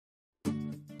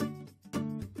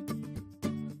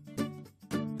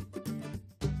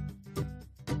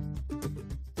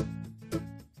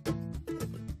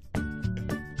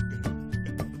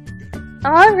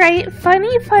Alright,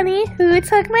 funny, who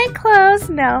took my clothes?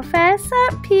 Now fess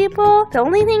up, people. The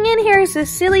only thing in here is this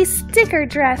silly sticker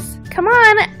dress. Come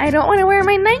on, I don't want to wear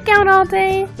my nightgown all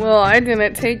day. Well, I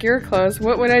didn't take your clothes.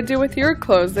 What would I do with your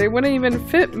clothes? They wouldn't even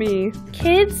fit me.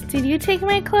 Kids, did you take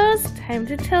my clothes? Time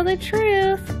to tell the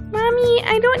truth. Mommy,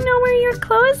 I don't know where your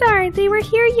clothes are. They were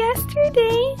here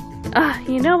yesterday.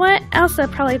 You know what? Elsa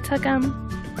probably took them.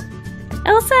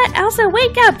 Elsa,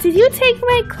 wake up! Did you take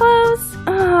my clothes?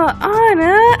 Oh,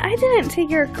 Anna, I didn't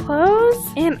take your clothes.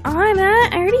 And Anna,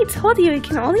 I already told you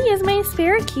can only use my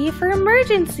spare key for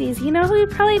emergencies. You know who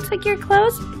probably took your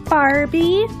clothes?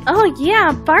 Barbie. Oh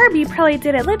yeah, Barbie probably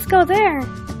did it. Let's go there.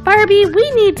 Barbie,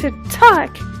 we need to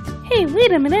talk. Hey,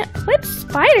 wait a minute. What's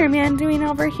Spider-Man doing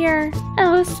over here?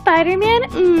 Oh,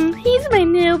 Spider-Man? He's my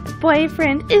new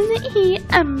boyfriend. Isn't he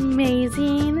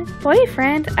amazing?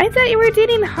 Boyfriend? I thought you were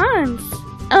dating Hans.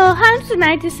 Oh, Hans and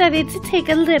I decided to take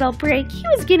a little break. He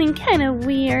was getting kind of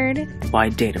weird. Why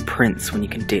date a prince when you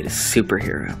can date a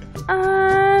superhero?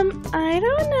 I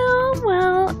don't know.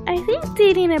 Well, I think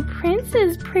dating a prince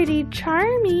is pretty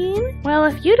charming. Well,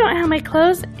 if you don't have my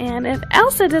clothes, and if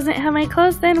Elsa doesn't have my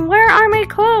clothes, then where are my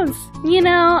clothes? You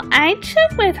know, I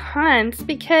checked with Hans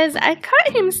because I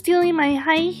caught him stealing my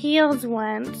high heels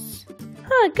once.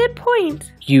 Huh, good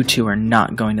point. You two are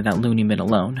not going to that loony bin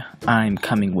alone. I'm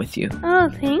coming with you. Oh,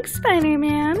 thanks,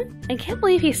 Spider-Man. I can't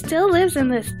believe he still lives in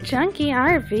this junky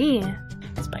RV.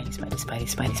 Spidey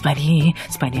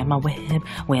on my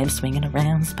web swinging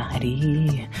around,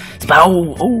 Spidey.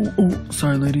 Oh,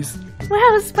 sorry, ladies.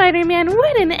 Wow, Spider-Man,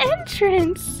 what an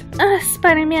entrance.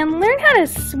 Spider-Man, learn how to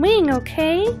swing,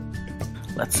 okay?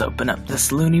 Let's open up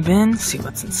this loony bin, see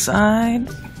what's inside.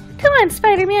 Come on,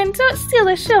 Spider-Man, don't steal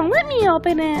the show. Let me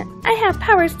open it. I have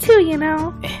powers too, you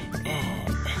know.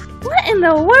 What in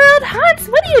the world? Hans,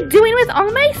 what are you doing with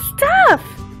all my stuff?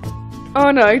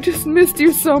 Anna, I just missed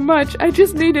you so much. I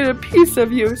just needed a piece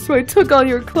of you, so I took all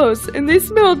your clothes, and they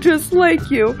smell just like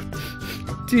you.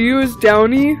 Do you use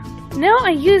Downy? No, I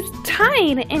used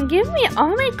Tide, and give me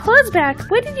all my clothes back.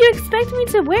 What did you expect me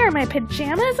to wear, my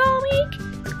pajamas all week?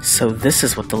 So this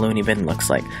is what the loony bin looks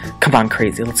like. Come on,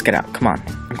 crazy, let's get out. Come on.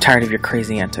 I'm tired of your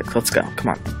crazy antics. Let's go. Come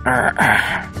on.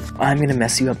 I'm gonna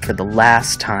mess you up for the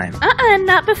last time.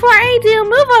 Not before I do.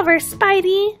 Move over,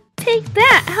 Spidey. Take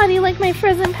that! How do you like my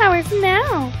frozen powers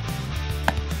now?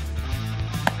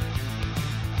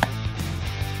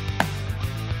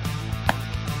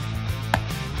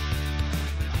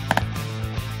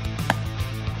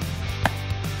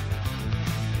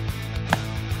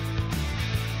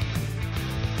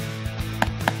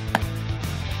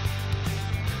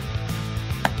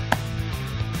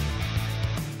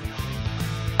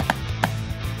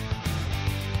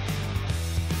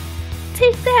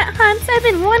 Take that, Hans. I've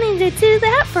been wanting to do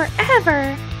that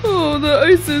forever. Oh, the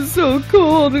ice is so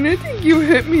cold, and I think you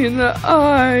hit me in the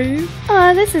eye.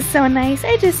 Oh, this is so nice.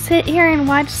 I just sit here and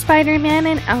watch Spider-Man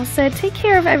and Elsa take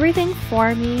care of everything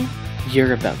for me.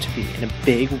 You're about to be in a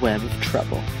big web of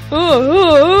trouble. Come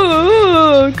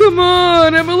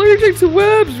on, I'm allergic to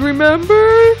webs,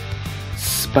 remember?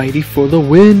 Spidey for the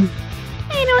win.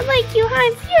 I don't like you,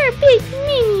 Hans. You're a big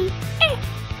meanie.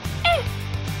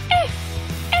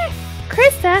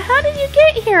 Krista, how did you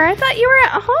get here? I thought you were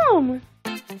at home.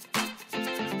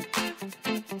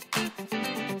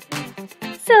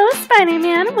 So,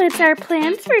 Spider-Man, what's our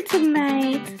plans for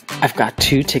tonight? I've got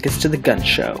 2 tickets to the gun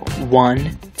show.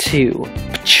 1, 2.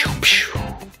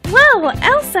 Whoa,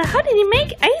 Elsa, how did you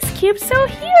make Ice Cube so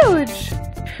huge?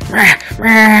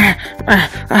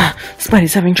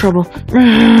 Spidey's having trouble.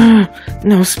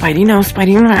 No, Spidey, no,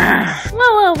 Spidey.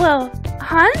 Whoa.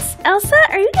 Hans, Elsa,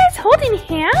 are you guys holding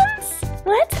hands?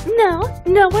 What? No,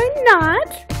 we're not.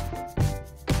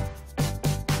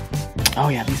 Oh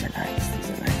yeah, these are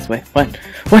nice. Wait, what?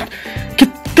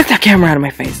 Get that camera out of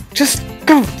my face. Just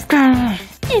go.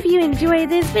 If you enjoyed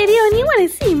this video and you want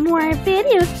to see more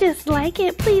videos just like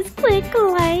it, please click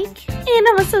like. And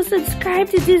also subscribe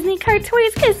to Disney Car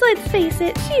Toys, because let's face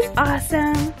it, she's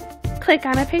awesome. Click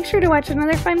on a picture to watch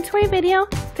another fun toy video.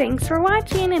 Thanks for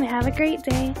watching and have a great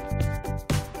day.